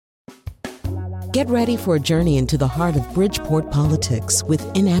Get ready for a journey into the heart of Bridgeport politics with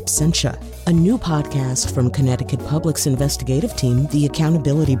In Absentia, a new podcast from Connecticut Public's investigative team, The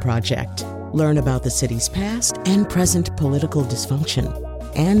Accountability Project. Learn about the city's past and present political dysfunction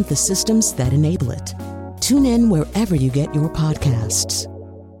and the systems that enable it. Tune in wherever you get your podcasts.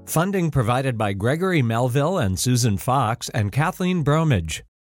 Funding provided by Gregory Melville and Susan Fox and Kathleen Bromage.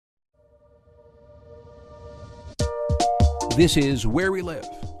 This is Where We Live.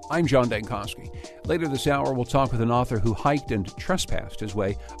 I'm John Dankosky. Later this hour, we'll talk with an author who hiked and trespassed his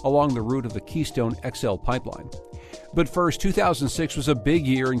way along the route of the Keystone XL pipeline. But first, 2006 was a big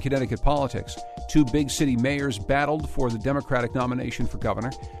year in Connecticut politics. Two big city mayors battled for the Democratic nomination for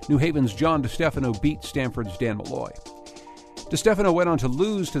governor. New Haven's John DeStefano beat Stamford's Dan Malloy. DeStefano went on to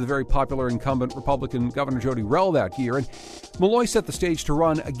lose to the very popular incumbent Republican Governor Jody Rell that year, and Malloy set the stage to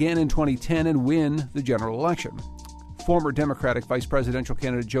run again in 2010 and win the general election. Former Democratic vice presidential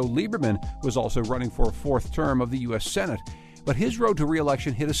candidate Joe Lieberman was also running for a fourth term of the U.S. Senate, but his road to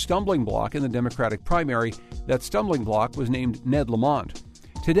re-election hit a stumbling block in the Democratic primary. That stumbling block was named Ned Lamont.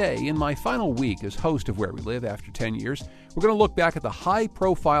 Today, in my final week as host of Where We Live after 10 years, we're going to look back at the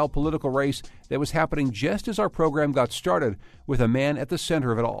high-profile political race that was happening just as our program got started, with a man at the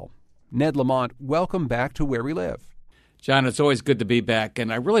center of it all. Ned Lamont, welcome back to Where We Live. John, it's always good to be back,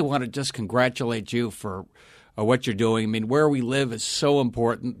 and I really want to just congratulate you for what you're doing. I mean, Where We Live is so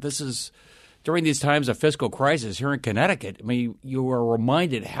important. This is, during these times of fiscal crisis here in Connecticut, I mean, you are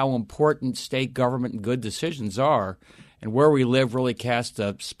reminded how important state government and good decisions are, and Where We Live really casts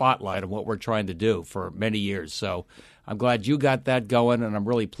a spotlight on what we're trying to do for many years. So I'm glad you got that going, and I'm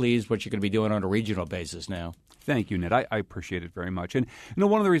really pleased what you're going to be doing on a regional basis now. Thank you, Ned. I appreciate it very much. And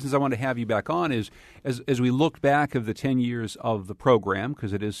one of the reasons I want to have you back on is as we look back of the 10 years of the program,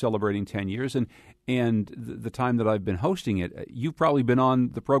 because it is celebrating 10 years, and the time that I've been hosting it, you've probably been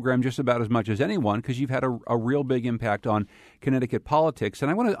on the program just about as much as anyone, because you've had a real big impact on Connecticut politics. And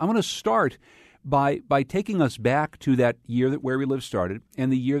I want to start by taking us back to that year that Where We Live started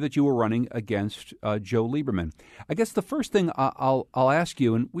and the year that you were running against Joe Lieberman. I guess the first thing I'll ask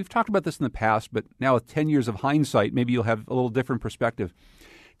you, and we've talked about this in the past, but now with 10 years of hindsight, maybe you'll have a little different perspective.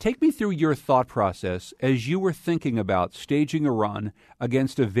 Take me through your thought process as you were thinking about staging a run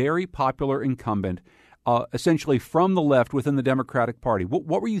against a very popular incumbent, essentially from the left within the Democratic Party.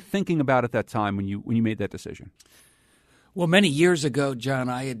 What were you thinking about at that time when you made that decision? Well, many years ago, John,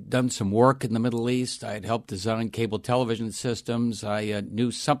 I had done some work in the Middle East. I had helped design cable television systems. I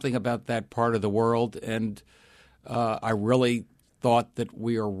knew something about that part of the world, and I really thought that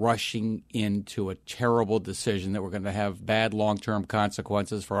we are rushing into a terrible decision that we're going to have bad long-term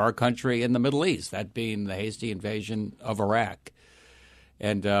consequences for our country and the Middle East, that being the hasty invasion of Iraq.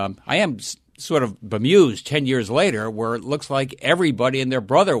 And I am sort of bemused 10 years later, where it looks like everybody and their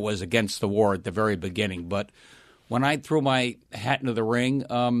brother was against the war at the very beginning. But when I threw my hat into the ring,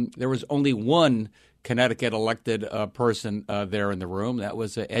 there was only one Connecticut elected person there in the room. That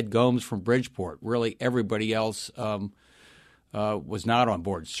was Ed Gomes from Bridgeport. Really, everybody else was not on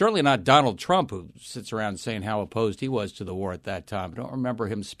board. Certainly not Donald Trump, who sits around saying how opposed he was to the war at that time. I don't remember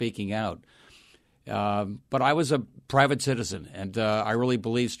him speaking out. But I was a private citizen, and I really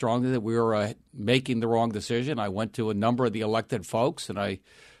believe strongly that we were making the wrong decision. I went to a number of the elected folks, and I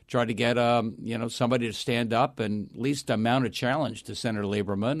tried to get somebody to stand up and at least mount a challenge to Senator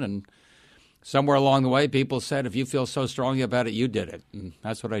Lieberman. And somewhere along the way, people said, if you feel so strongly about it, you did it. And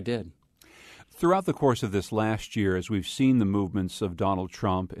that's what I did. Throughout the course of this last year, as we've seen the movements of Donald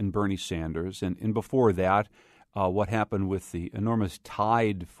Trump and Bernie Sanders, and before that, what happened with the enormous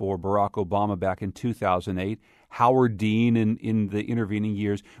tide for Barack Obama back in 2008, Howard Dean in the intervening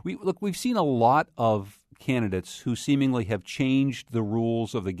years, we've seen a lot of candidates who seemingly have changed the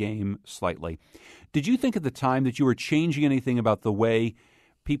rules of the game slightly. Did you think at the time that you were changing anything about the way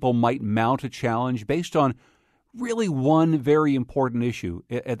people might mount a challenge based on really one very important issue,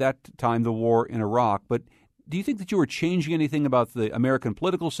 at that time the war in Iraq? But do you think that you were changing anything about the American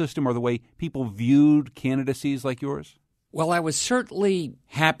political system or the way people viewed candidacies like yours? Well, I was certainly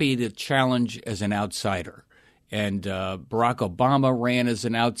happy to challenge as an outsider. And Barack Obama ran as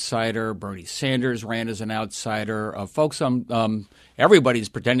an outsider. Bernie Sanders ran as an outsider. Folks, everybody's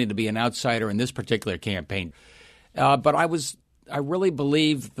pretending to be an outsider in this particular campaign. But I really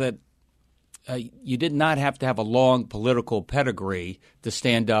believe that you did not have to have a long political pedigree to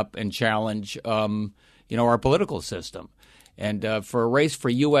stand up and challenge, our political system. And for a race for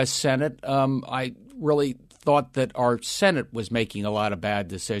U.S. Senate, I really thought that our Senate was making a lot of bad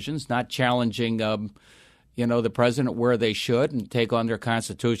decisions, not challenging the president where they should and take on their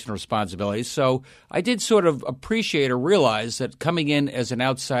constitutional responsibilities. So I did sort of appreciate or realize that coming in as an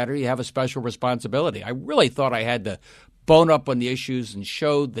outsider, you have a special responsibility. I really thought I had to bone up on the issues and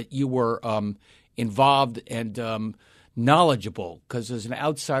show that you were involved and knowledgeable, because as an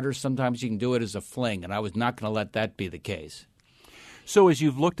outsider, sometimes you can do it as a fling, and I was not going to let that be the case. So as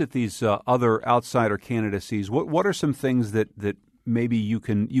you've looked at these other outsider candidacies, what are some things that maybe you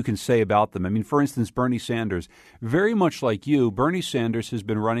can say about them? I mean, for instance, Bernie Sanders, very much like you, Bernie Sanders has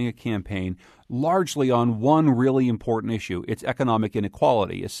been running a campaign largely on one really important issue. It's economic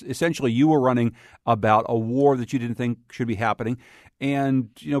inequality. Essentially, you were running about a war that you didn't think should be happening. And,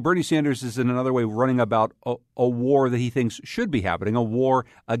 Bernie Sanders is in another way running about a war that he thinks should be happening, a war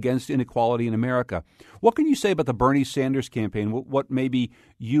against inequality in America. What can you say about the Bernie Sanders campaign? What maybe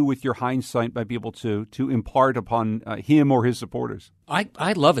you, with your hindsight, might be able to impart upon him or his supporters?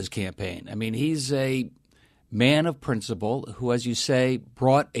 I love his campaign. I mean, he's a man of principle who, as you say,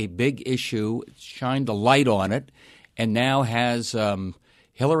 brought a big issue, shined a light on it, and now has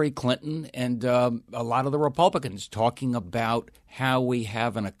Hillary Clinton and a lot of the Republicans talking about how we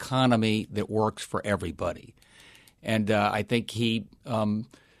have an economy that works for everybody. And I think he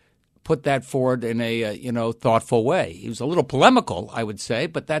put that forward in a thoughtful way. He was a little polemical, I would say,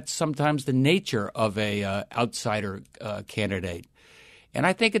 but that's sometimes the nature of a outsider candidate. And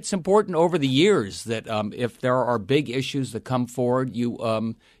I think it's important over the years that if there are big issues that come forward,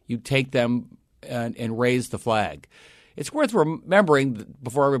 you take them and raise the flag. It's worth remembering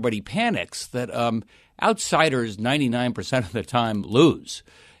before everybody panics that outsiders 99% of the time lose,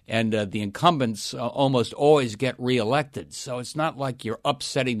 and the incumbents almost always get reelected. So it's not like you're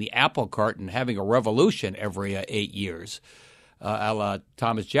upsetting the apple cart and having a revolution every 8 years, a la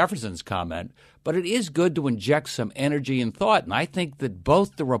Thomas Jefferson's comment. But it is good to inject some energy and thought. And I think that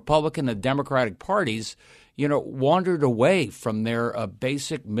both the Republican and Democratic parties, wandered away from their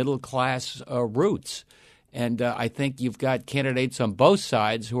basic middle-class roots. And I think you've got candidates on both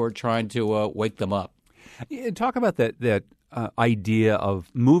sides who are trying to wake them up. Talk about that idea of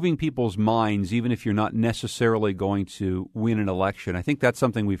moving people's minds, even if you're not necessarily going to win an election. I think that's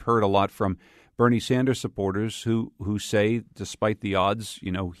something we've heard a lot from Bernie Sanders supporters who say, despite the odds,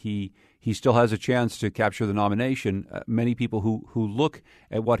 he still has a chance to capture the nomination. Many people who look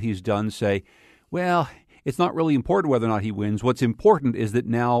at what he's done say, well, it's not really important whether or not he wins. What's important is that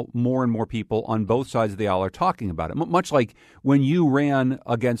now more and more people on both sides of the aisle are talking about it. Much like when you ran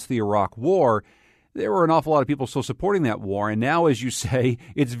against the Iraq War, there were an awful lot of people still supporting that war. And now, as you say,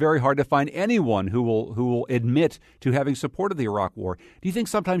 it's very hard to find anyone who will admit to having supported the Iraq War. Do you think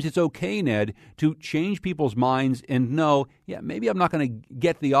sometimes it's okay, Ned, to change people's minds and know, maybe I'm not going to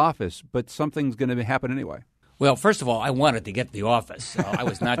get the office, but something's going to happen anyway? Well, first of all, I wanted to get the office. I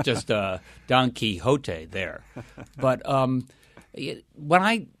was not just Don Quixote there. But when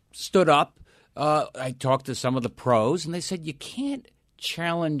I stood up, I talked to some of the pros, and they said you can't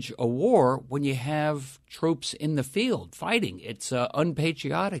challenge a war when you have troops in the field fighting. It's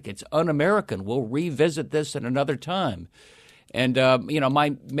unpatriotic. It's un-American. We'll revisit this at another time. And,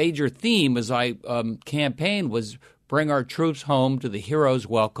 my major theme as I campaigned was bring our troops home to the heroes'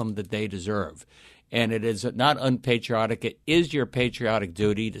 welcome that they deserve. And it is not unpatriotic. It is your patriotic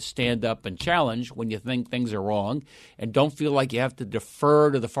duty to stand up and challenge when you think things are wrong, and don't feel like you have to defer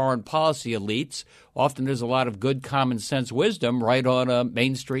to the foreign policy elites. Often there's a lot of good common sense wisdom right on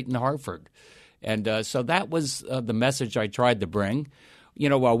Main Street in Hartford. And so that was the message I tried to bring.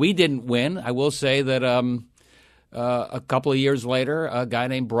 While we didn't win, I will say that a couple of years later, a guy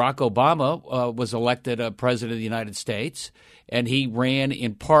named Barack Obama was elected president of the United States. And he ran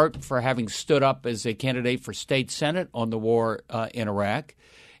in part for having stood up as a candidate for state senate on the war in Iraq.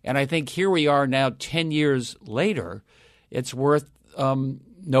 And I think here we are now 10 years later. It's worth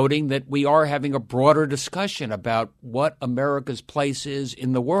noting that we are having a broader discussion about what America's place is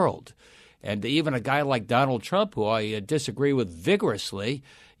in the world. And even a guy like Donald Trump, who I disagree with vigorously,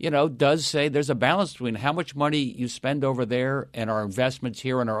 does say there's a balance between how much money you spend over there and our investments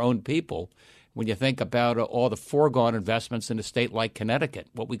here in our own people. When you think about all the foregone investments in a state like Connecticut,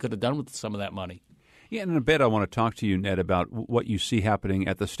 what we could have done with some of that money. Yeah, and in a bit I want to talk to you, Ned, about what you see happening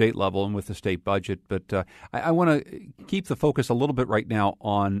at the state level and with the state budget. But I want to keep the focus a little bit right now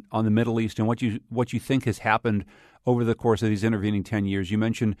on the Middle East and what you think has happened over the course of these intervening 10 years. You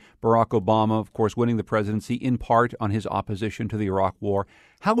mentioned Barack Obama, of course, winning the presidency in part on his opposition to the Iraq War.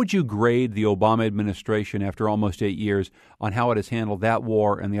 How would you grade the Obama administration after almost 8 years on how it has handled that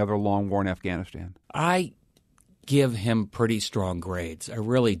war and the other long war in Afghanistan? I give him pretty strong grades. I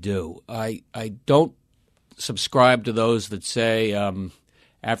really do. I don't subscribe to those that say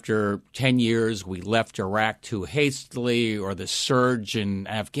after 10 years we left Iraq too hastily, or the surge in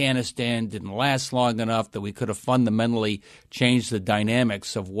Afghanistan didn't last long enough, that we could have fundamentally changed the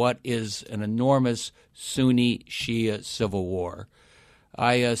dynamics of what is an enormous Sunni-Shia civil war.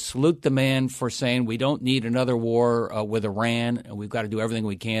 I salute the man for saying we don't need another war with Iran, and we've got to do everything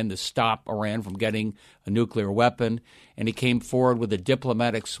we can to stop Iran from getting a nuclear weapon. And he came forward with a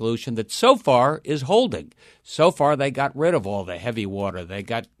diplomatic solution that so far is holding. So far, they got rid of all the heavy water.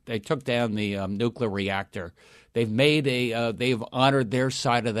 They took down the nuclear reactor. They've honored their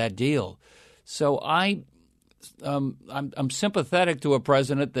side of that deal. So I'm sympathetic to a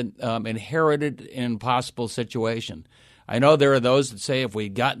president that inherited an impossible situation. I know there are those that say if we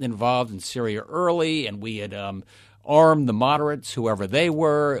had gotten involved in Syria early and we had armed the moderates, whoever they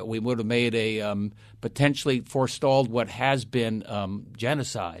were, we would have made potentially forestalled what has been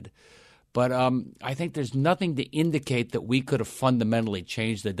genocide. But I think there's nothing to indicate that we could have fundamentally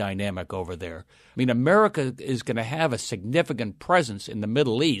changed the dynamic over there. I mean, America is going to have a significant presence in the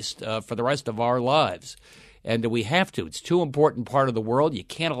Middle East for the rest of our lives. And we have to. It's too important part of the world. You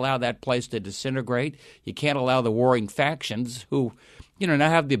can't allow that place to disintegrate. You can't allow the warring factions who, now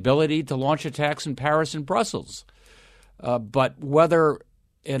have the ability to launch attacks in Paris and Brussels. But whether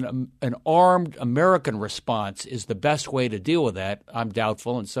an armed American response is the best way to deal with that, I'm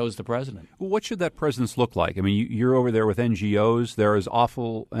doubtful, and so is the president. Well, what should that presence look like? I mean, you're over there with NGOs. There is an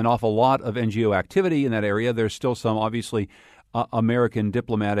awful lot of NGO activity in that area. There's still some, obviously, American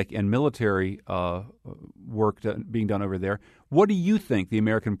diplomatic and military work being done over there. What do you think the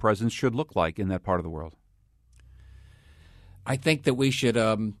American presence should look like in that part of the world? I think that we should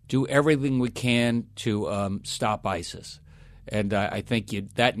do everything we can to stop ISIS. And I think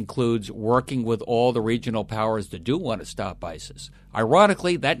that includes working with all the regional powers that do want to stop ISIS.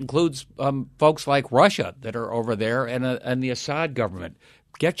 Ironically, that includes folks like Russia that are over there and the Assad government.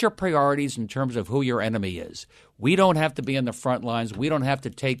 Get your priorities in terms of who your enemy is. We don't have to be in the front lines. We don't have to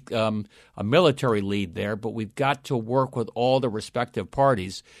take a military lead there, but we've got to work with all the respective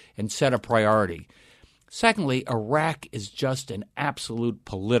parties and set a priority. Secondly, Iraq is just an absolute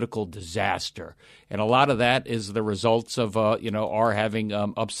political disaster, and a lot of that is the results of our having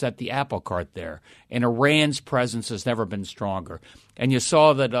upset the apple cart there. And Iran's presence has never been stronger. And you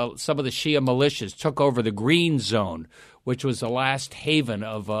saw that some of the Shia militias took over the Green Zone, which was the last haven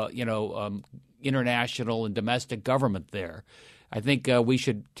of international and domestic government there. I think we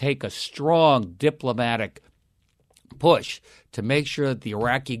should take a strong diplomatic push to make sure that the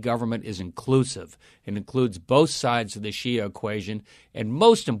Iraqi government is inclusive and includes both sides of the Shia equation, and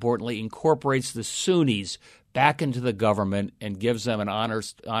most importantly, incorporates the Sunnis back into the government and gives them an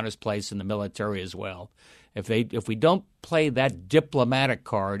honest place in the military as well. If we don't play that diplomatic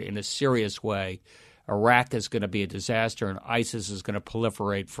card in a serious way, Iraq is going to be a disaster, and ISIS is going to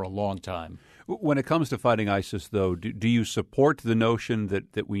proliferate for a long time. When it comes to fighting ISIS, though, do you support the notion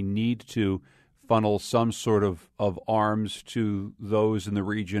that we need to funnel some sort of arms to those in the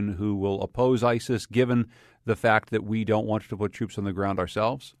region who will oppose ISIS, given the fact that we don't want to put troops on the ground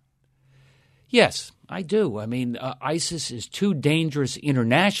ourselves? Yes, I do. I mean, ISIS is too dangerous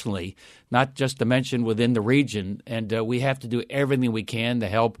internationally, not just to mention within the region, and we have to do everything we can to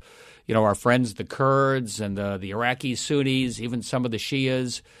help our friends, the Kurds and the Iraqi Sunnis, even some of the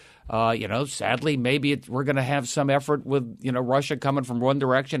Shias. Sadly, maybe we're going to have some effort with, Russia coming from one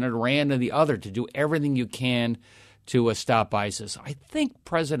direction and Iran in the other to do everything you can to stop ISIS. I think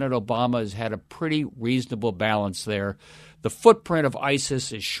President Obama has had a pretty reasonable balance there. The footprint of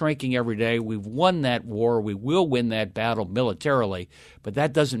ISIS is shrinking every day. We've won that war. We will win that battle militarily, but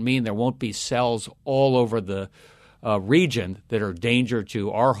that doesn't mean there won't be cells all over the region that are a danger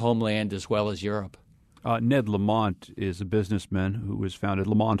to our homeland as well as Europe. Ned Lamont is a businessman who has founded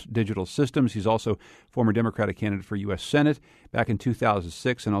Lamont Digital Systems. He's also former Democratic candidate for U.S. Senate back in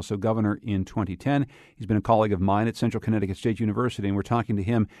 2006 and also governor in 2010. He's been a colleague of mine at Central Connecticut State University, and we're talking to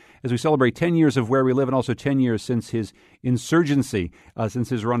him as we celebrate 10 years of Where We Live and also 10 years since his insurgency, since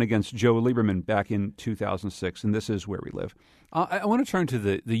his run against Joe Lieberman back in 2006. And this is Where We Live. I want to turn to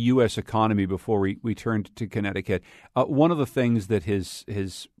the U.S. economy before we turn to Connecticut. One of the things that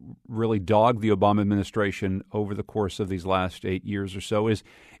has really dogged the Obama administration over the course of these last 8 years or so is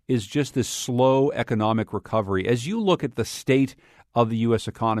just this slow economic recovery. As you look at the state of the U.S.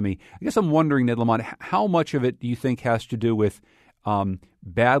 economy, I guess I'm wondering, Ned Lamont, how much of it do you think has to do with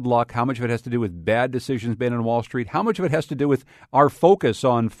bad luck? How much of it has to do with bad decisions made on Wall Street? How much of it has to do with our focus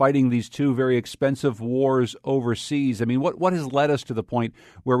on fighting these two very expensive wars overseas? I mean, what has led us to the point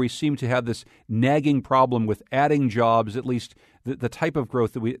where we seem to have this nagging problem with adding jobs, at least the type of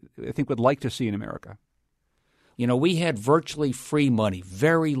growth that we, I think, would like to see in America? We had virtually free money,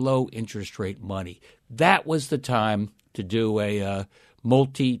 very low interest rate money. That was the time to do a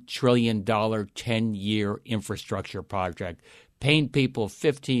multi-trillion-dollar 10-year infrastructure project, paying people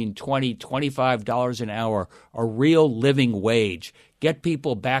 $15, $20, $25 an hour, a real living wage, get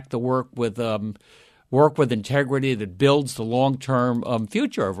people back to work with integrity that builds the long-term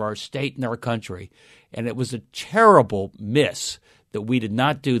future of our state and our country. And it was a terrible miss that we did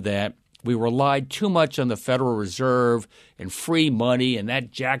not do that. We relied too much on the Federal Reserve and free money, and that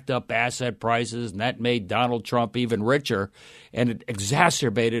jacked up asset prices, and that made Donald Trump even richer, and it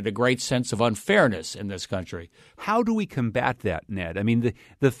exacerbated a great sense of unfairness in this country. How do we combat that, Ned? I mean,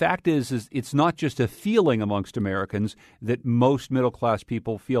 the fact is it's not just a feeling amongst Americans that most middle-class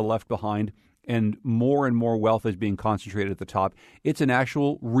people feel left behind and more wealth is being concentrated at the top. It's an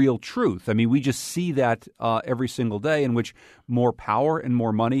actual real truth. I mean, we just see that every single day, in which more power and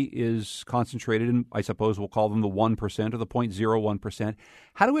more money is concentrated in, I suppose we'll call them the 1% or the 0.01%.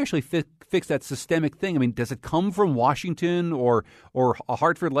 How do we actually fix that systemic thing? I mean, does it come from Washington or a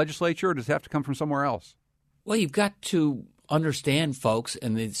Hartford legislature, or does it have to come from somewhere else? Well, you've got to understand folks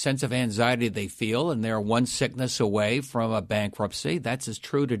and the sense of anxiety they feel, and they're one sickness away from a bankruptcy. That's as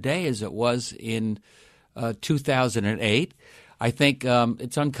true today as it was in 2008. I think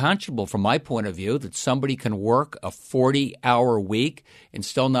it's unconscionable from my point of view that somebody can work a 40-hour week and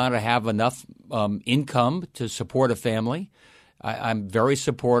still not have enough income to support a family. I'm very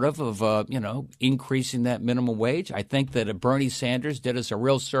supportive of, increasing that minimum wage. I think that Bernie Sanders did us a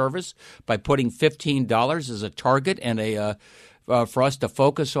real service by putting $15 as a target and for us to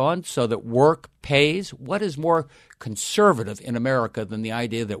focus on so that work pays. What is more conservative in America than the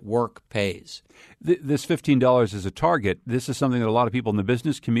idea that work pays? This $15 is a target. This is something that a lot of people in the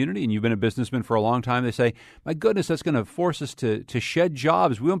business community, and you've been a businessman for a long time, they say, my goodness, that's going to force us to shed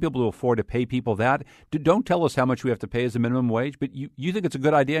jobs. We won't be able to afford to pay people that. Don't tell us how much we have to pay as a minimum wage, but you think it's a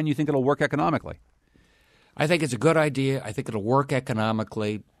good idea and you think it'll work economically. I think it's a good idea. I think it'll work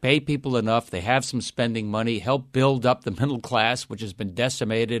economically, pay people enough, they have some spending money, help build up the middle class, which has been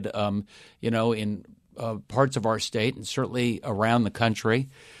decimated, in parts of our state and certainly around the country.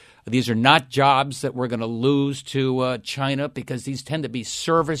 These are not jobs that we're going to lose to China, because these tend to be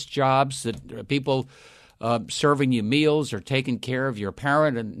service jobs that people serving you meals or taking care of your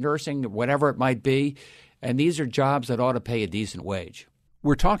parent and nursing, whatever it might be. And these are jobs that ought to pay a decent wage.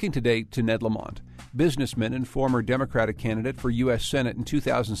 We're talking today to Ned Lamont, businessman and former Democratic candidate for U.S. Senate in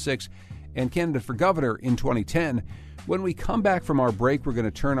 2006 and candidate for governor in 2010. When we come back from our break, we're going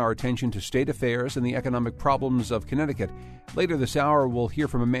to turn our attention to state affairs and the economic problems of Connecticut. Later this hour, we'll hear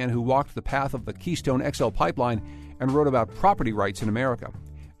from a man who walked the path of the Keystone XL pipeline and wrote about property rights in America.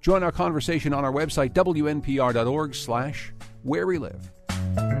 Join our conversation on our website, wnpr.org/where we live.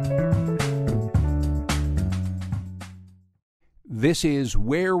 This is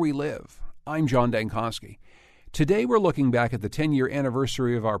Where We Live. I'm John Dankosky. Today we're looking back at the 10-year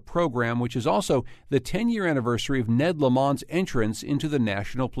anniversary of our program, which is also the 10-year anniversary of Ned Lamont's entrance into the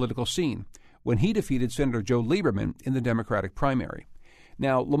national political scene, when he defeated Senator Joe Lieberman in the Democratic primary.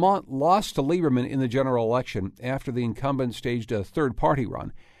 Now, Lamont lost to Lieberman in the general election after the incumbent staged a third-party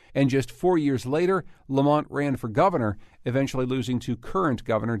run, and just 4 years later, Lamont ran for governor, eventually losing to current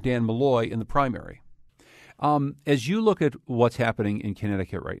Governor Dan Malloy in the primary. As you look at what's happening in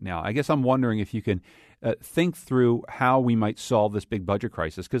Connecticut right now, I guess I'm wondering if you can think through how we might solve this big budget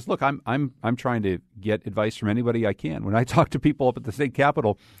crisis. Because look, I'm trying to get advice from anybody I can. When I talk to people up at the state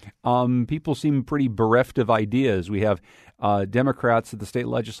capitol, people seem pretty bereft of ideas. We have Democrats at the state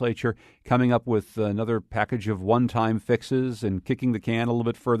legislature coming up with another package of one-time fixes and kicking the can a little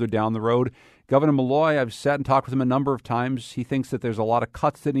bit further down the road. Governor Malloy, I've sat and talked with him a number of times. He thinks that there's a lot of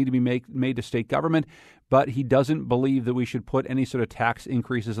cuts that need to be made to state government, but he doesn't believe that we should put any sort of tax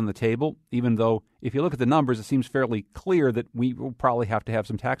increases on the table, even though if you look at the numbers, it seems fairly clear that we will probably have to have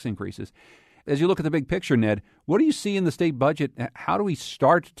some tax increases. As you look at the big picture, Ned, what do you see in the state budget? How do we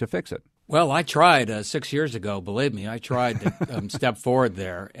start to fix it? Well, I tried 6 years ago, believe me. I tried to step forward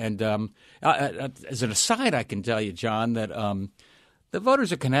there. And as an aside, I can tell you, John, that the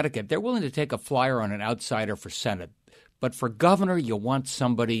voters of Connecticut, they're willing to take a flyer on an outsider for Senate. But for governor, you want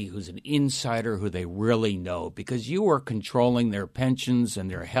somebody who's an insider who they really know, because you are controlling their pensions and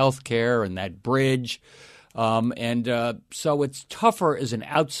their health care and that bridge. So it's tougher as an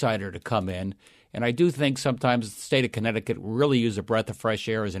outsider to come in. And I do think sometimes the state of Connecticut really use a breath of fresh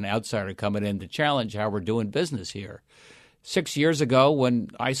air as an outsider coming in to challenge how we're doing business here. 6 years ago, when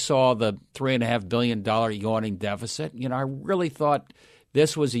I saw the $3.5 billion yawning deficit, I really thought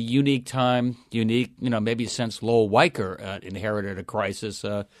this was a unique time, maybe since Lowell Weicker inherited a crisis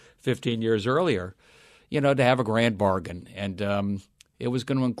 15 years earlier. to have a grand bargain. And it was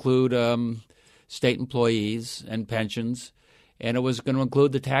going to include state employees and pensions, and it was going to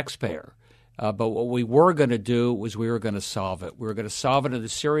include the taxpayer. But what we were going to do was we were going to solve it. We were going to solve it in a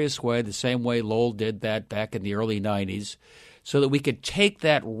serious way, the same way Lowell did that back in the early 90s, so that we could take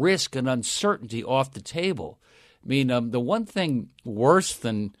that risk and uncertainty off the table. I mean, the one thing worse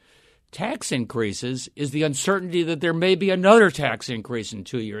than tax increases is the uncertainty that there may be another tax increase in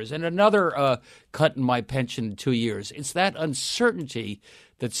 2 years and another cut in my pension in 2 years. It's that uncertainty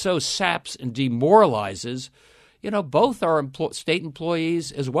that so saps and demoralizes, both our state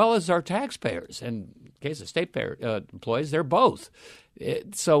employees as well as our taxpayers. And in the case of state employees, they're both.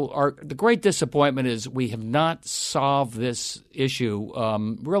 So the great disappointment is we have not solved this issue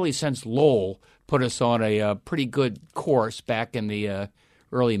really since Lowell put us on a pretty good course back in the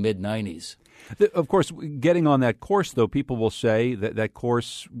early mid-'90s. Of course, getting on that course, though, people will say that that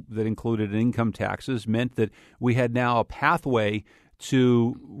course that included income taxes meant that we had now a pathway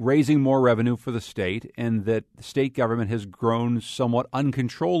to raising more revenue for the state, and that the state government has grown somewhat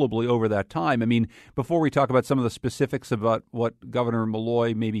uncontrollably over that time. I mean, before we talk about some of the specifics about what Governor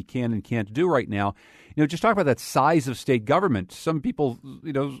Malloy maybe can and can't do right now, just talk about that size of state government. Some people,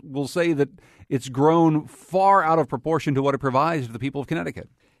 will say that it's grown far out of proportion to what it provides to the people of Connecticut.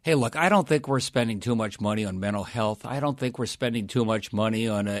 Hey, look, I don't think we're spending too much money on mental health. I don't think we're spending too much money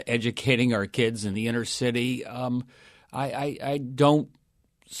on educating our kids in the inner city. I don't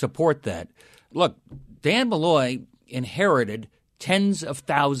support that. Look, Dan Malloy inherited tens of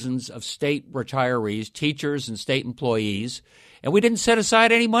thousands of state retirees, teachers, and state employees, and we didn't set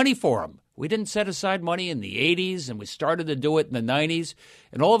aside any money for them. We didn't set aside money in the 80s, and we started to do it in the 90s,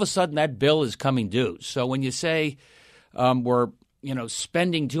 and all of a sudden that bill is coming due. So when you say we're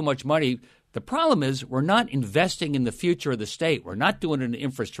spending too much money, the problem is we're not investing in the future of the state. We're not doing it in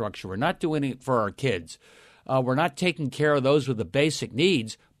infrastructure. We're not doing it for our kids. We're not taking care of those with the basic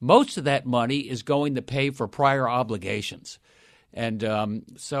needs. Most of that money is going to pay for prior obligations. And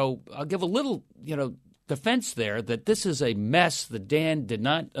so I'll give a little, defense there that this is a mess that Dan did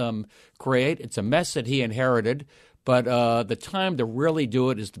not create. It's a mess that he inherited. But the time to really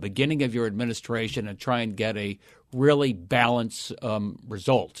do it is the beginning of your administration and try and get a really balanced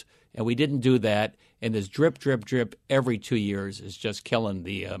result. And we didn't do that. And this drip, drip, drip every 2 years is just killing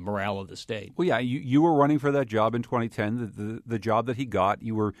the morale of the state. Well, yeah, you were running for that job in 2010, the job that he got.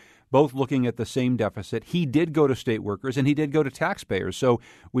 You were both looking at the same deficit. He did go to state workers and he did go to taxpayers. So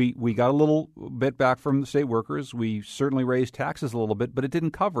we got a little bit back from the state workers. We certainly raised taxes a little bit, but it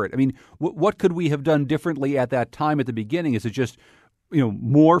didn't cover it. I mean, what could we have done differently at that time at the beginning? Is it just,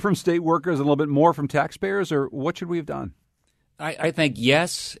 more from state workers and a little bit more from taxpayers, or what should we have done? I think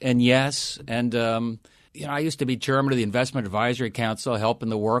yes and yes. And, I used to be chairman of the Investment Advisory Council, helping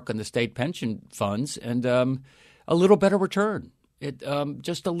the work on the state pension funds, and a little better return.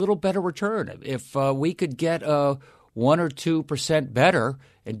 Just a little better return. If we could get 1 or 2% better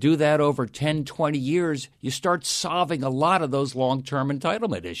and do that over 10, 20 years, you start solving a lot of those long-term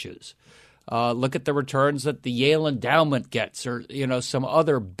entitlement issues. Look at the returns that the Yale Endowment gets, or some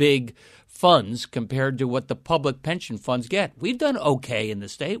other big funds compared to what the public pension funds get. We've done okay in the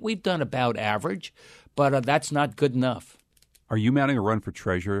state. We've done about average, but that's not good enough. Are you mounting a run for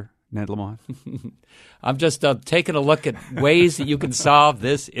treasurer, Ned Lamont? I'm just taking a look at ways that you can solve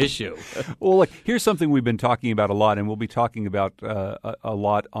this issue. Well, look, here's something we've been talking about a lot, and we'll be talking about a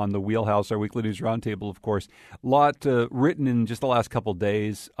lot on the Wheelhouse, our weekly news roundtable, of course. A lot written in just the last couple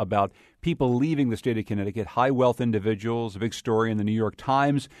days about people leaving the state of Connecticut, high-wealth individuals. A big story in the New York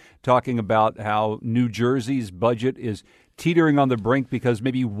Times talking about how New Jersey's budget is teetering on the brink because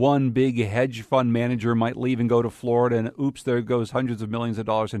maybe one big hedge fund manager might leave and go to Florida, and oops, there goes hundreds of millions of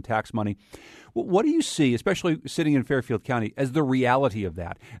dollars in tax money. What do you see, especially sitting in Fairfield County, as the reality of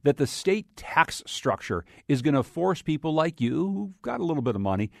that the state tax structure is going to force people like you, who've got a little bit of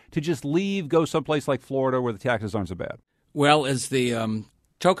money, to just leave, go someplace like Florida where the taxes aren't so bad? Well, as the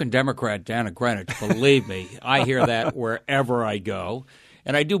token Democrat down at Greenwich, believe me, I hear that wherever I go.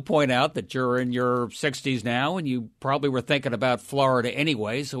 And I do point out that you're in your 60s now, and you probably were thinking about Florida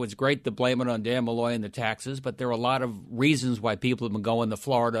anyway, so it's great to blame it on Dan Malloy and the taxes, but there are a lot of reasons why people have been going to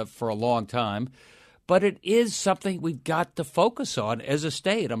Florida for a long time. But it is something we've got to focus on as a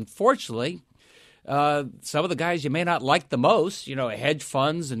state. Unfortunately, some of the guys you may not like the most, hedge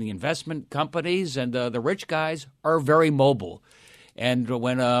funds and the investment companies and the rich guys are very mobile. And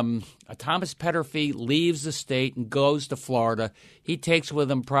when Thomas Petterfee leaves the state and goes to Florida, he takes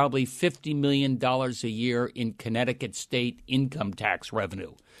with him probably $50 million a year in Connecticut state income tax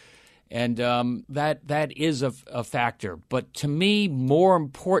revenue. And that is a factor. But to me, more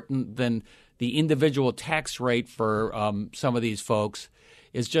important than the individual tax rate for some of these folks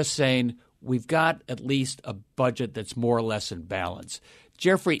is just saying we've got at least a budget that's more or less in balance.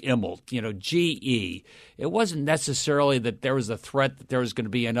 Jeffrey Immelt, GE, it wasn't necessarily that there was a threat that there was going to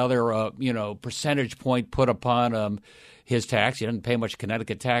be another, percentage point put upon his tax. He didn't pay much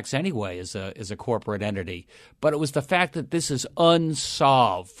Connecticut tax anyway as a corporate entity. But it was the fact that this is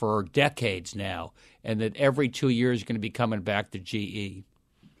unsolved for decades now, and that every 2 years you're going to be coming back to GE.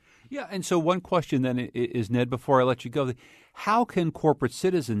 Yeah, and so one question then is, Ned, before I let you go, how can corporate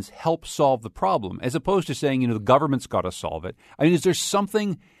citizens help solve the problem, as opposed to saying, the government's got to solve it? I mean, is there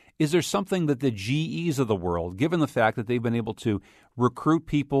something that the GEs of the world, given the fact that they've been able to recruit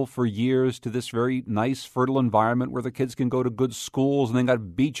people for years to this very nice, fertile environment where the kids can go to good schools and they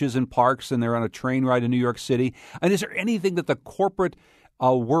got beaches and parks and they're on a train ride in New York City? And is there anything that the corporate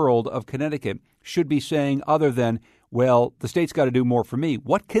world of Connecticut should be saying other than, well, the state's got to do more for me?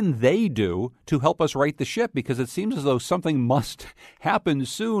 What can they do to help us right the ship? Because it seems as though something must happen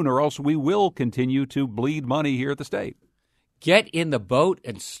soon, or else we will continue to bleed money here at the state. Get in the boat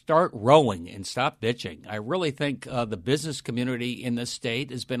and start rowing and stop bitching. I really think the business community in the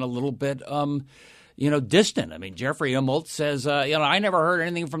state has been a little bit distant. I mean, Jeffrey Immelt says, I never heard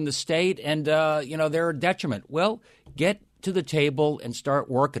anything from the state and, they're a detriment. Well, get to the table and start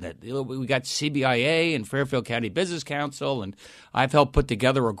working it. We got CBIA and Fairfield County Business Council, and I've helped put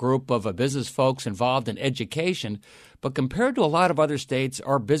together a group of business folks involved in education. But compared to a lot of other states,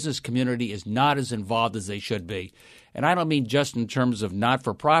 our business community is not as involved as they should be. And I don't mean just in terms of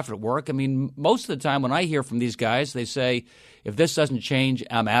not-for-profit work. I mean, most of the time when I hear from these guys, they say, if this doesn't change,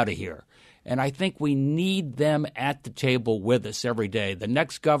 I'm out of here. And I think we need them at the table with us every day. The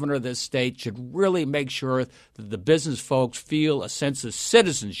next governor of this state should really make sure that the business folks feel a sense of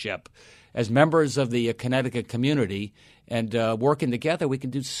citizenship as members of the Connecticut community. And working together, we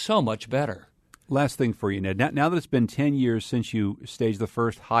can do so much better. Last thing for you, Ned. Now that it's been 10 years since you staged the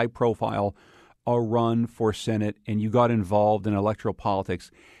first high-profile run for Senate and you got involved in electoral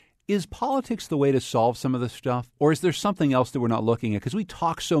politics, is politics the way to solve some of this stuff, or is there something else that we're not looking at? Because we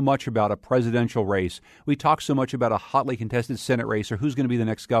talk so much about a presidential race. We talk so much about a hotly contested Senate race or who's going to be the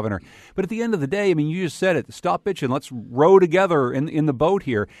next governor. But at the end of the day, I mean, you just said it. Stop bitching. Let's row together in the boat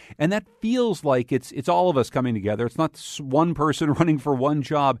here. And that feels like it's all of us coming together. It's not one person running for one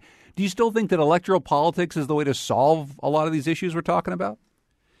job. Do you still think that electoral politics is the way to solve a lot of these issues we're talking about?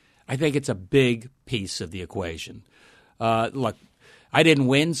 I think it's a big piece of the equation. Look, I didn't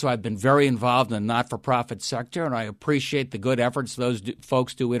win, so I've been very involved in the not-for-profit sector, and I appreciate the good efforts those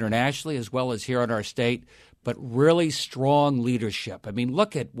folks do internationally as well as here in our state, but really strong leadership. I mean,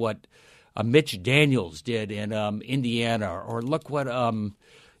 look at what Mitch Daniels did in Indiana, or look what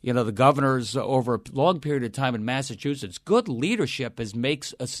the governors over a long period of time in Massachusetts. Good leadership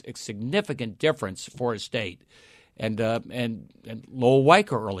makes a significant difference for a state. And Lowell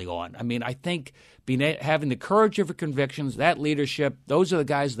Weicker early on. I mean, I think having the courage of your convictions, that leadership, those are the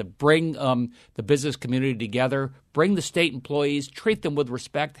guys that bring the business community together, bring the state employees, treat them with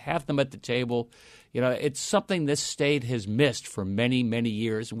respect, have them at the table. It's something this state has missed for many, many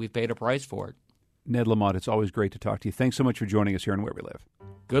years, and we've paid a price for it. Ned Lamont, it's always great to talk to you. Thanks so much for joining us here on Where We Live.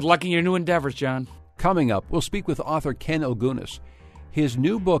 Good luck in your new endeavors, John. Coming up, we'll speak with author Ken Ilgunis. His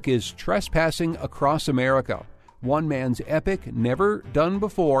new book is Trespassing Across America. One man's epic, never done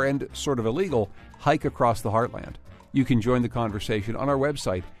before, and sort of illegal hike across the heartland. You can join the conversation on our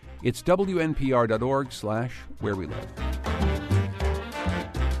website. It's wnpr.org/wherewelive.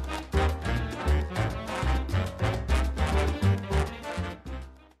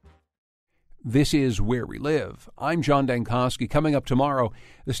 This is Where We Live. I'm John Dankosky. Coming up tomorrow,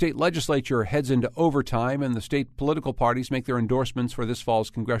 the state legislature heads into overtime and the state political parties make their endorsements for this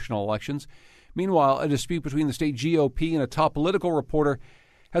fall's congressional elections. Meanwhile, a dispute between the state GOP and a top political reporter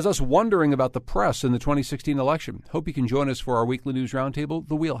has us wondering about the press in the 2016 election. Hope you can join us for our weekly news roundtable,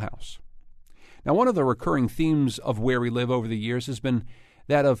 The Wheelhouse. Now, one of the recurring themes of Where We Live over the years has been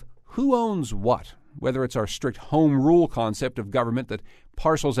that of who owns what, whether it's our strict home rule concept of government that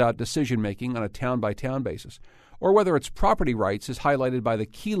parcels out decision-making on a town-by-town basis, or whether it's property rights as highlighted by the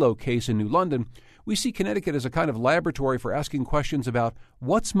Kelo case in New London. We see Connecticut as a kind of laboratory for asking questions about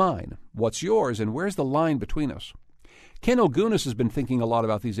what's mine, what's yours, and where's the line between us. Ken Ilgunis has been thinking a lot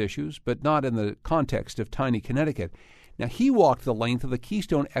about these issues, but not in the context of tiny Connecticut. Now, he walked the length of the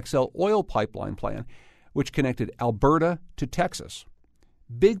Keystone XL oil pipeline plan, which connected Alberta to Texas.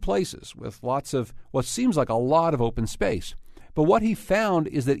 Big places with lots of what seems like a lot of open space. But what he found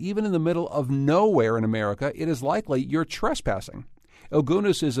is that even in the middle of nowhere in America, it is likely you're trespassing.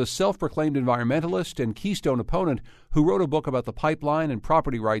 Elgunas is a self-proclaimed environmentalist and Keystone opponent who wrote a book about the pipeline and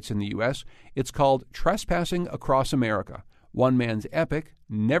property rights in the U.S. It's called Trespassing Across America, one man's epic,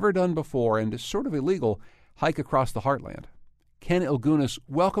 never done before, and sort of illegal hike across the heartland. Ken Elgunas,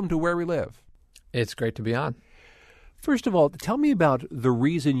 welcome to Where We Live. It's great to be on. First of all, tell me about the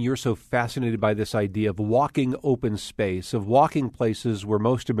reason you're so fascinated by this idea of walking open space, of walking places where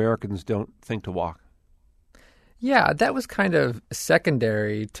most Americans don't think to walk. Yeah, that was kind of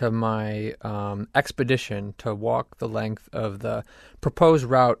secondary to my expedition to walk the length of the proposed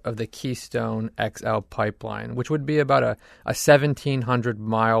route of the Keystone XL pipeline, which would be about a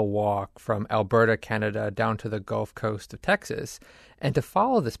 1,700-mile walk from Alberta, Canada, down to the Gulf Coast of Texas. And to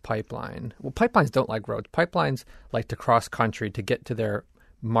follow this pipeline, well, pipelines don't like roads. Pipelines like to cross country to get to their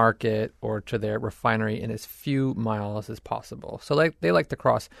market or to their refinery in as few miles as possible. So they like to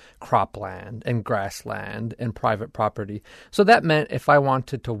cross cropland and grassland and private property. So that meant if I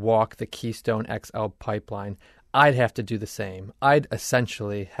wanted to walk the Keystone XL pipeline, I'd have to do the same. I'd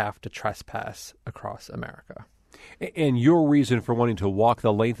essentially have to trespass across America. And your reason for wanting to walk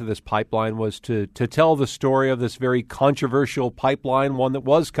the length of this pipeline was to tell the story of this very controversial pipeline, one that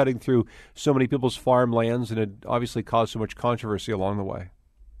was cutting through so many people's farmlands and had obviously caused so much controversy along the way.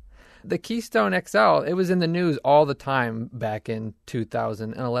 The Keystone XL, it was in the news all the time back in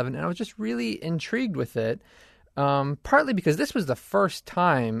 2011, and I was just really intrigued with it, partly because this was the first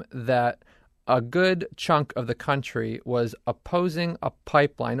time that a good chunk of the country was opposing a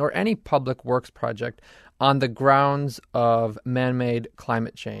pipeline or any public works project on the grounds of man-made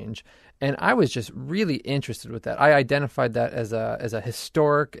climate change. And I was just really interested with that. I identified that as a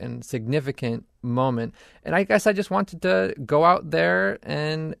historic and significant moment. And I guess I just wanted to go out there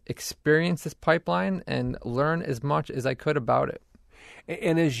and experience this pipeline and learn as much as I could about it.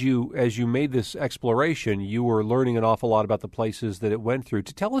 And as you made this exploration, you were learning an awful lot about the places that it went through.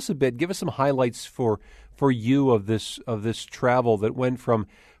 To tell us a bit, give us some highlights for you of this travel that went from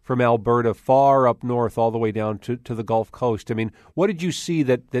Alberta far up north all the way down to the Gulf Coast. I mean, what did you see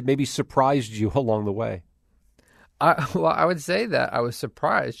that maybe surprised you along the way? I would say that I was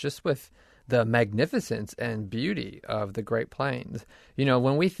surprised just with the magnificence and beauty of the Great Plains. You know,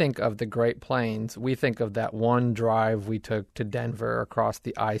 when we think of the Great Plains, we think of that one drive we took to Denver across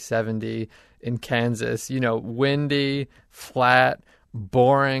the I-70 in Kansas, windy, flat,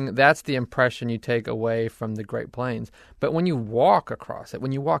 boring. That's the impression you take away from the Great Plains. But when you walk across it,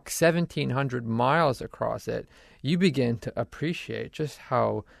 when you walk 1,700 miles across it, you begin to appreciate just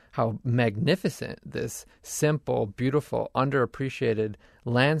how magnificent this simple, beautiful, underappreciated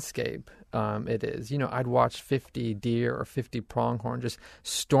landscape it is. I'd watch 50 deer or 50 pronghorn just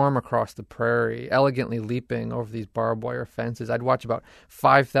storm across the prairie, elegantly leaping over these barbed wire fences. I'd watch about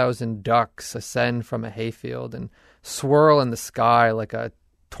 5,000 ducks ascend from a hayfield and swirl in the sky like a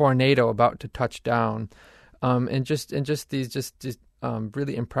tornado about to touch down, and just these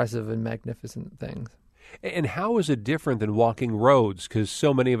really impressive and magnificent things. And how is it different than walking roads? Because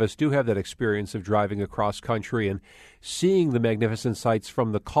so many of us do have that experience of driving across country and seeing the magnificent sights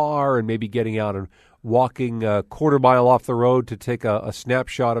from the car and maybe getting out and walking a quarter mile off the road to take a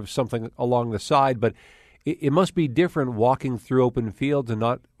snapshot of something along the side. But it must be different walking through open fields and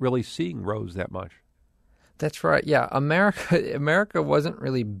not really seeing roads that much. That's right. Yeah, America wasn't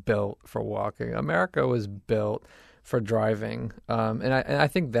really built for walking. America was built for driving, and I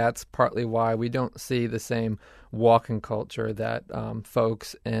think that's partly why we don't see the same walking culture that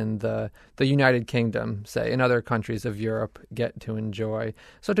folks in the United Kingdom, say, in other countries of Europe, get to enjoy.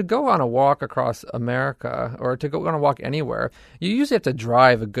 So to go on a walk across America, or to go on a walk anywhere, you usually have to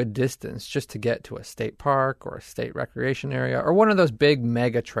drive a good distance just to get to a state park or a state recreation area, or one of those big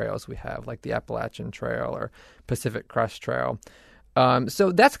mega trails we have, like the Appalachian Trail or Pacific Crest Trail.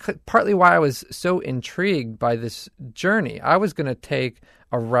 So that's partly why I was so intrigued by this journey. I was going to take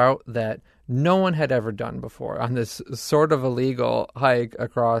a route that no one had ever done before on this sort of illegal hike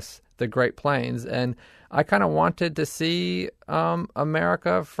across the Great Plains. And I kind of wanted to see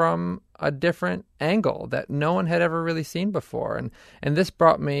America from a different angle that no one had ever really seen before. And this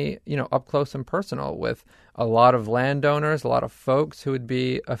brought me, up close and personal with a lot of landowners, a lot of folks who would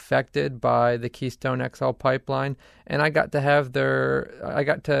be affected by the Keystone XL pipeline. And I got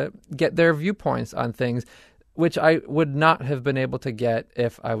to get their viewpoints on things, which I would not have been able to get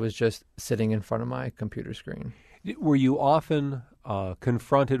if I was just sitting in front of my computer screen. Were you often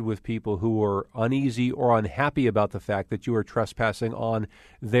confronted with people who were uneasy or unhappy about the fact that you were trespassing on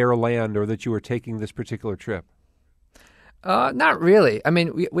their land or that you were taking this particular trip? Not really. I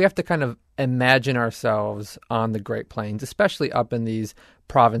mean, we have to kind of imagine ourselves on the Great Plains, especially up in these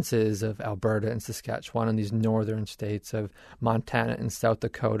provinces of Alberta and Saskatchewan and these northern states of Montana and South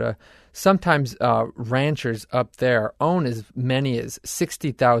Dakota. Sometimes ranchers up there own as many as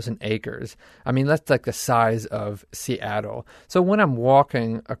 60,000 acres. I mean, that's like the size of Seattle. So when I'm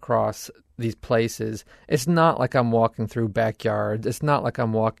walking across these places, it's not like I'm walking through backyards. It's not like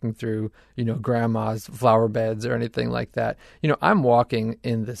I'm walking through, grandma's flower beds or anything like that. I'm walking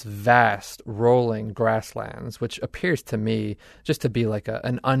in this vast rolling grasslands, which appears to me just to be like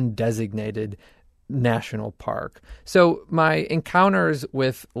an undesignated national park. So my encounters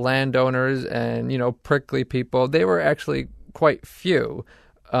with landowners and, prickly people, they were actually quite few.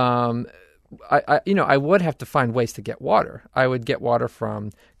 I would have to find ways to get water. I would get water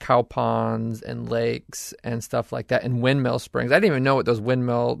from cow ponds and lakes and stuff like that, and windmill springs. I didn't even know what those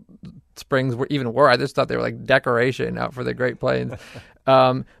windmill springs were. I just thought they were like decoration out for the Great Plains.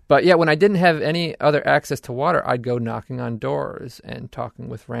 But yeah, when I didn't have any other access to water, I'd go knocking on doors and talking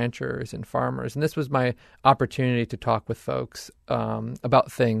with ranchers and farmers. And this was my opportunity to talk with folks about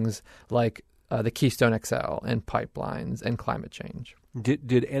things like the Keystone XL and pipelines and climate change.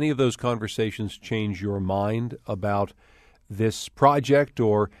 Did any of those conversations change your mind about this project,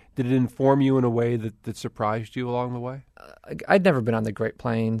 or did it inform you in a way that surprised you along the way? I'd never been on the Great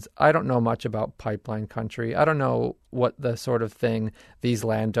Plains. I don't know much about pipeline country. I don't know what the sort of thing these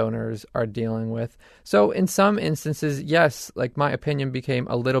landowners are dealing with. So in some instances, yes, like my opinion became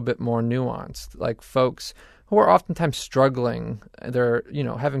a little bit more nuanced. Like folks who are oftentimes struggling, they're,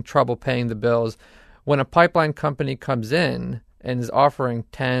 having trouble paying the bills. When a pipeline company comes in and is offering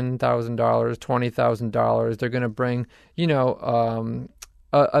 $10,000, $20,000, they're going to bring,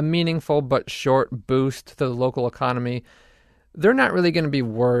 a meaningful but short boost to the local economy. They're not really going to be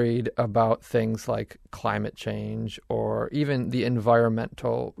worried about things like climate change or even the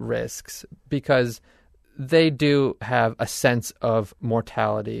environmental risks, because they do have a sense of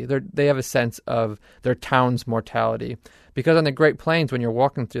mortality. They have a sense of their town's mortality. Because on the Great Plains, when you're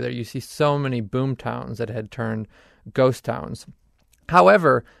walking through there, you see so many boom towns that had turned ghost towns.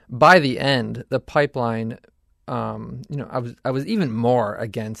 However, by the end, the pipeline, I was even more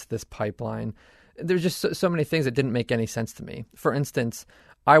against this pipeline. There's just so many things that didn't make any sense to me. For instance,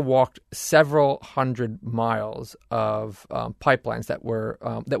 I walked several hundred miles of pipelines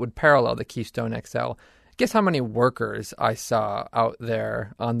that would parallel the Keystone XL. Guess how many workers I saw out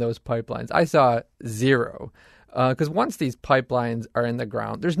there on those pipelines? I saw zero. Because once these pipelines are in the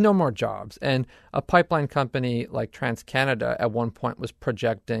ground, there's no more jobs. And a pipeline company like TransCanada at one point was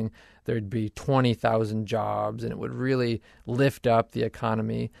projecting there'd be 20,000 jobs and it would really lift up the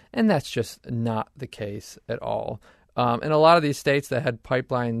economy. And that's just not the case at all. In a lot of these states that had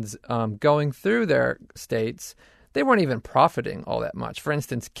pipelines going through their states, they weren't even profiting all that much. For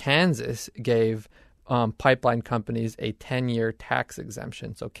instance, Kansas gave pipeline companies a 10-year tax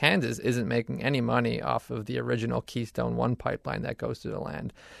exemption. So Kansas isn't making any money off of the original Keystone 1 pipeline that goes through the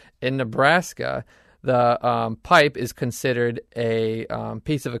land. In Nebraska, the pipe is considered a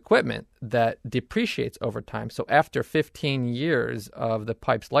piece of equipment that depreciates over time. So after 15 years of the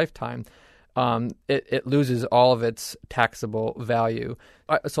pipe's lifetime, it loses all of its taxable value.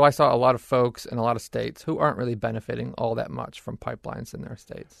 So I saw a lot of folks in a lot of states who aren't really benefiting all that much from pipelines in their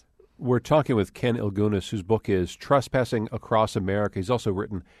states. We're talking with Ken Ilgunas, whose book is Trespassing Across America. He's also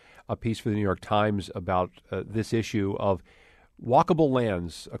written a piece for the New York Times about this issue of walkable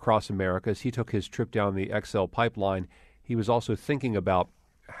lands across America. As he took his trip down the XL pipeline, he was also thinking about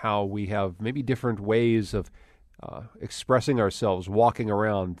how we have maybe different ways of expressing ourselves, walking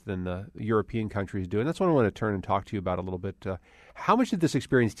around than the European countries do. And that's what I want to turn and talk to you about a little bit. How much did this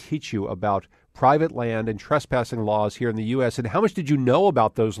experience teach you about private land and trespassing laws here in the U.S., and how much did you know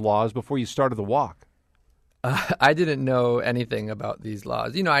about those laws before you started the walk? I didn't know anything about these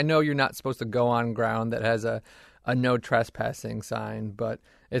laws. I know you're not supposed to go on ground that has a no trespassing sign, but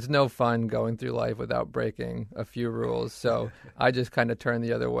it's no fun going through life without breaking a few rules. So I just kind of turned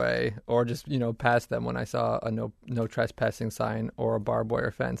the other way, or just, passed them when I saw a no trespassing sign or a barbed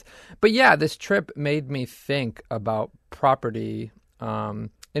wire fence. But yeah, this trip made me think about property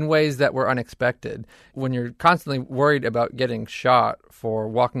in ways that were unexpected. When you're constantly worried about getting shot for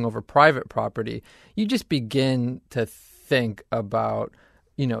walking over private property, you just begin to think about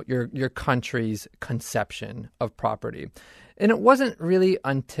your country's conception of property. And it wasn't really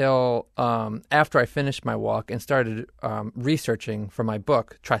until after I finished my walk and started researching for my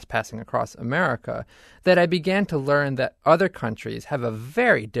book, Trespassing Across America, that I began to learn that other countries have a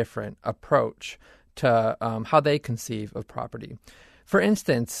very different approach to how they conceive of property. For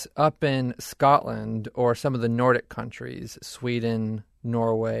instance, up in Scotland or some of the Nordic countries, Sweden,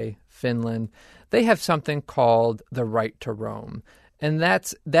 Norway, Finland, they have something called the right to roam. And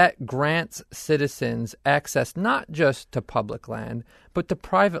that grants citizens access not just to public land, but to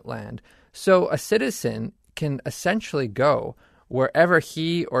private land. So a citizen can essentially go wherever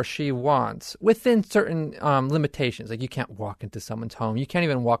he or she wants within certain limitations. Like you can't walk into someone's home. You can't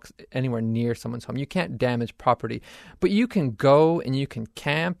even walk anywhere near someone's home. You can't damage property. But you can go and you can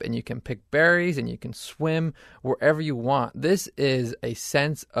camp and you can pick berries and you can swim wherever you want. This is a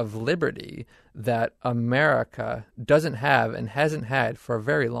sense of liberty that America doesn't have and hasn't had for a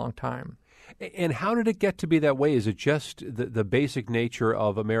very long time. And how did it get to be that way? Is it just the basic nature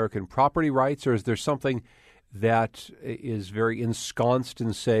of American property rights, or is there something that is very ensconced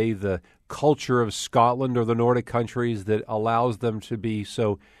in, say, the culture of Scotland or the Nordic countries that allows them to be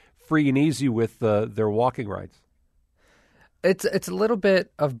so free and easy with their walking rights? It's a little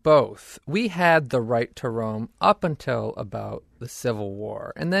bit of both. We had the right to roam up until about the Civil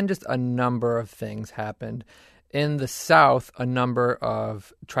War, and then just a number of things happened. In the South, a number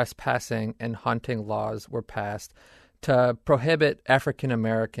of trespassing and hunting laws were passed to prohibit African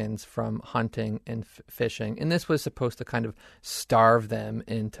Americans from hunting and fishing. And this was supposed to kind of starve them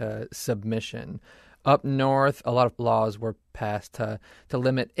into submission. Up north, a lot of laws were passed to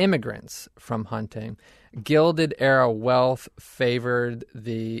limit immigrants from hunting. Gilded era wealth favored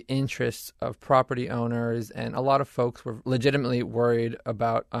the interests of property owners, and a lot of folks were legitimately worried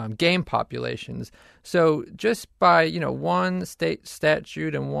about game populations. So just by one state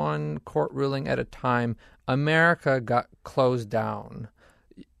statute and one court ruling at a time, America got closed down,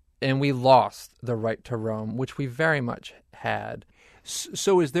 and we lost the right to roam, which we very much had.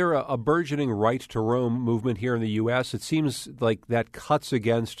 So is there a burgeoning right to roam movement here in the U.S.? It seems like that cuts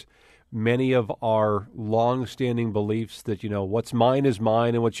against many of our long-standing beliefs that, what's mine is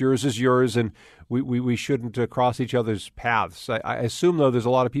mine and what's yours is yours, and we shouldn't cross each other's paths. I assume, though, there's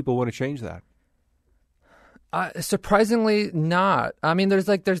a lot of people who want to change that. Surprisingly not. I mean, there's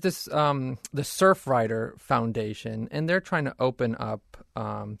this the Surfrider Foundation, and they're trying to open up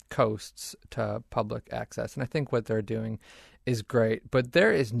coasts to public access. And I think what they're doing is great. But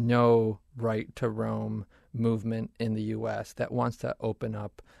there is no right to roam movement in the U.S. that wants to open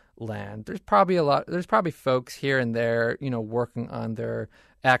up land. There's probably folks here and there, working on their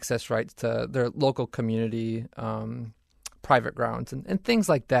access rights to their local community private grounds and things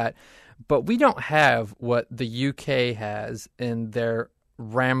like that. But we don't have what the UK has in their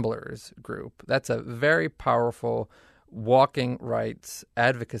Ramblers group. That's a very powerful walking rights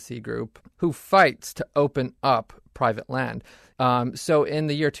advocacy group who fights to open up private land. So in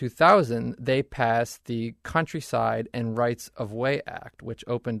the year 2000, they passed the Countryside and Rights of Way Act, which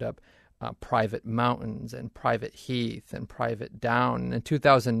opened up private mountains and private heath and private down. And in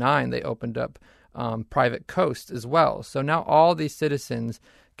 2009, they opened up private coast as well. So now all these citizens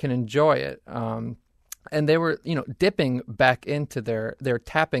can enjoy it. And they were, dipping back into they're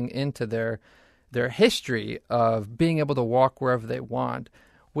tapping into their history of being able to walk wherever they want,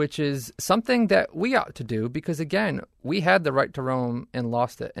 which is something that we ought to do because, again, we had the right to roam and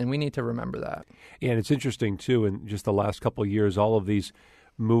lost it, and we need to remember that. Yeah, and it's interesting, too, in just the last couple of years, all of these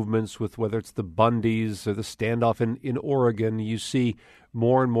movements with whether it's the Bundys or the standoff in Oregon, you see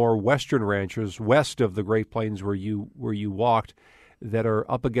more and more Western ranchers west of the Great Plains where you walked that are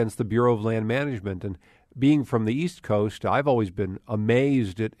up against the Bureau of Land Management. And being from the East Coast, I've always been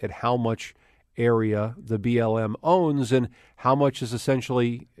amazed at how much area the BLM owns and how much is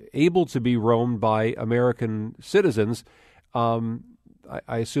essentially able to be roamed by American citizens. I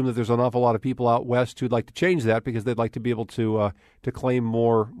assume that there's an awful lot of people out west who'd like to change that because they'd like to be able to claim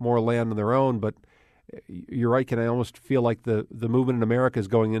more land on their own. But you're right, Ken. I almost feel like the movement in America is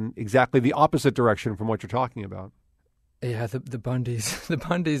going in exactly the opposite direction from what you're talking about. Yeah, the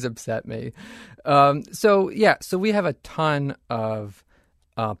Bundys upset me. So we have a ton of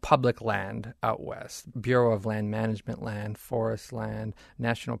public land out west, Bureau of Land Management land, forest land,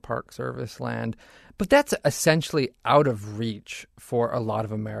 National Park Service land. But that's essentially out of reach for a lot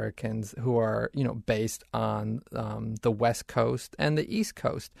of Americans who are, based on the West Coast and the East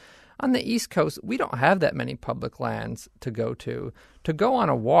Coast. On the East Coast, we don't have that many public lands to go to. To go on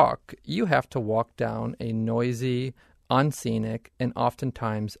a walk, you have to walk down a noisy, unscenic, and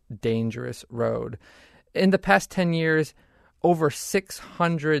oftentimes dangerous road. In the past 10 years, over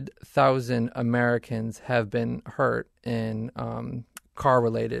 600,000 Americans have been hurt in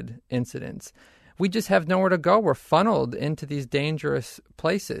car-related incidents. We just have nowhere to go. We're funneled into these dangerous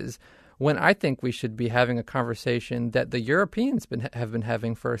places when I think we should be having a conversation that the Europeans have been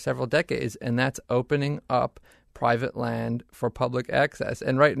having for several decades, and that's opening up private land for public access.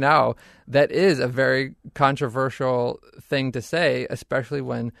 And right now, that is a very controversial thing to say, especially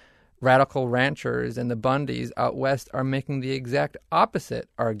when radical ranchers and the Bundys out west are making the exact opposite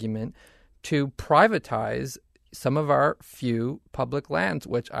argument to privatize some of our few public lands,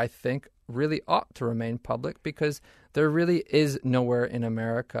 which I think really ought to remain public because there really is nowhere in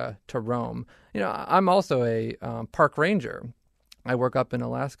America to roam. I'm also a park ranger. I work up in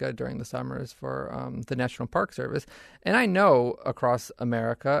Alaska during the summers for the National Park Service, and I know across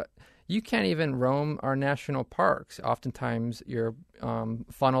America you can't even roam our national parks. Oftentimes you're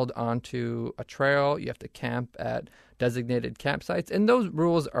funneled onto a trail. You have to camp at designated campsites, and those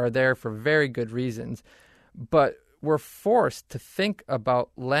rules are there for very good reasons. But we're forced to think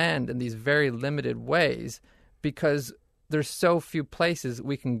about land in these very limited ways because there's so few places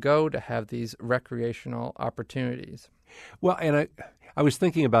we can go to have these recreational opportunities. Well, and I was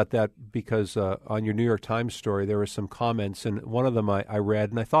thinking about that because on your New York Times story, there were some comments, and one of them I read,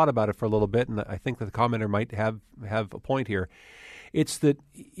 and I thought about it for a little bit, and I think that the commenter might have a point here. It's that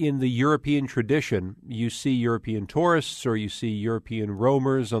in the European tradition, you see European tourists or you see European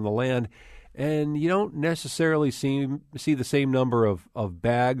roamers on the land, and you don't necessarily see the same number of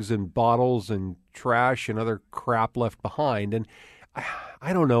bags and bottles and trash and other crap left behind. And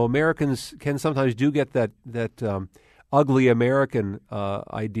I don't know, Americans can sometimes do get that ugly American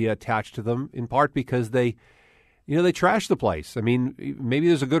idea attached to them, in part because they trash the place. I mean, maybe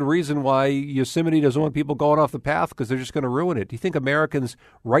there's a good reason why Yosemite doesn't want people going off the path because they're just going to ruin it. Do you think Americans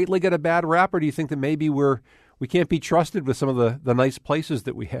rightly get a bad rap, or do you think that maybe we can't be trusted with some of the nice places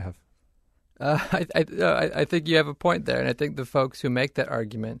that we have? I think you have a point there, and I think the folks who make that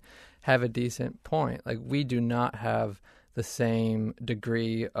argument have a decent point. Like, we do not have the same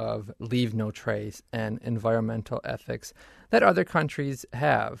degree of leave no trace and environmental ethics that other countries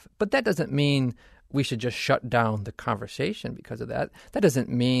have. But that doesn't mean we should just shut down the conversation because of that. That doesn't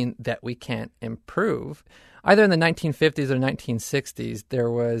mean that we can't improve. Either in the 1950s or 1960s, there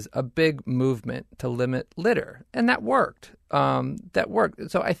was a big movement to limit litter, and that worked.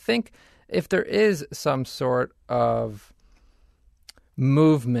 So I think if there is some sort of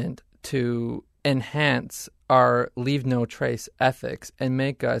movement to enhance our leave no trace ethics and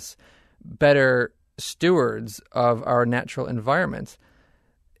make us better stewards of our natural environments,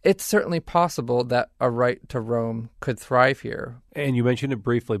 it's certainly possible that a right to roam could thrive here. And you mentioned it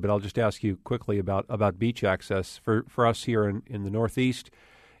briefly, but I'll just ask you quickly about beach access. For us here in the Northeast,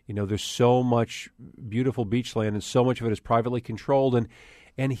 there's so much beautiful beach land, and so much of it is privately controlled.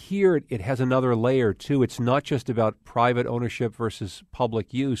 And here it has another layer, too. It's not just about private ownership versus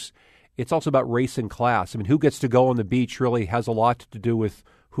public use. It's also about race and class. I mean, who gets to go on the beach really has a lot to do with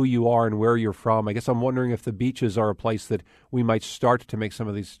who you are and where you're from. I guess I'm wondering if the beaches are a place that we might start to make some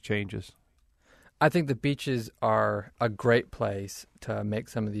of these changes. I think the beaches are a great place to make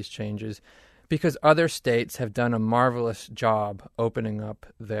some of these changes because other states have done a marvelous job opening up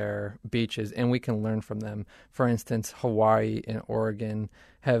their beaches, and we can learn from them. For instance, Hawaii and Oregon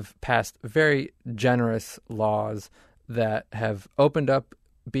have passed very generous laws that have opened up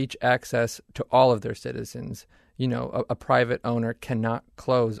beach access to all of their citizens. A private owner cannot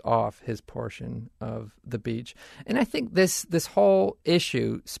close off his portion of the beach. And I think this whole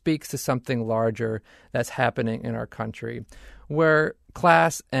issue speaks to something larger that's happening in our country, where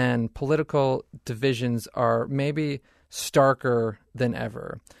class and political divisions are maybe starker than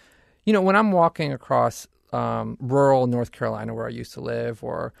ever. When I'm walking across rural North Carolina, where I used to live,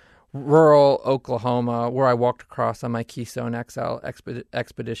 or rural Oklahoma, where I walked across on my Keystone XL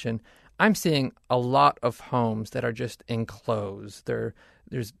expedition, I'm seeing a lot of homes that are just enclosed.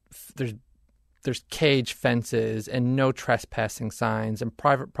 There's cage fences and no trespassing signs and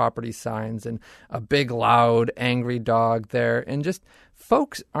private property signs and a big, loud, angry dog there. And just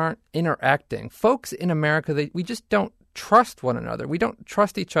folks aren't interacting. Folks in America, we just don't trust one another. We don't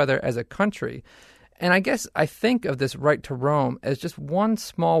trust each other as a country. And I guess I think of this right to roam as just one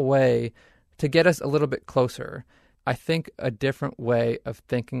small way to get us a little bit closer. I think a different way of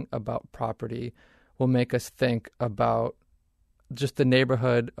thinking about property will make us think about just the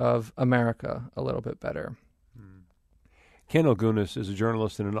neighborhood of America a little bit better. Ken Ogunis is a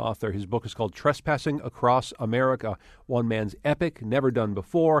journalist and an author. His book is called Trespassing Across America, one man's epic, never done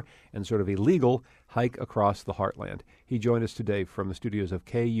before, and sort of illegal hike across the heartland. He joined us today from the studios of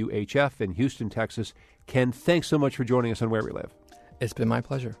KUHF in Houston, Texas. Ken, thanks so much for joining us on Where We Live. It's been my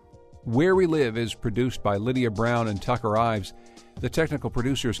pleasure. Where We Live is produced by Lydia Brown and Tucker Ives. The technical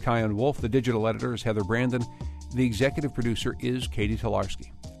producer is Kian Wolf. The digital editor is Heather Brandon. The executive producer is Katie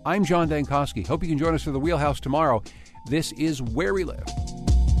Tolarski. I'm John Dankosky. Hope you can join us for the Wheelhouse tomorrow. This is Where We Live.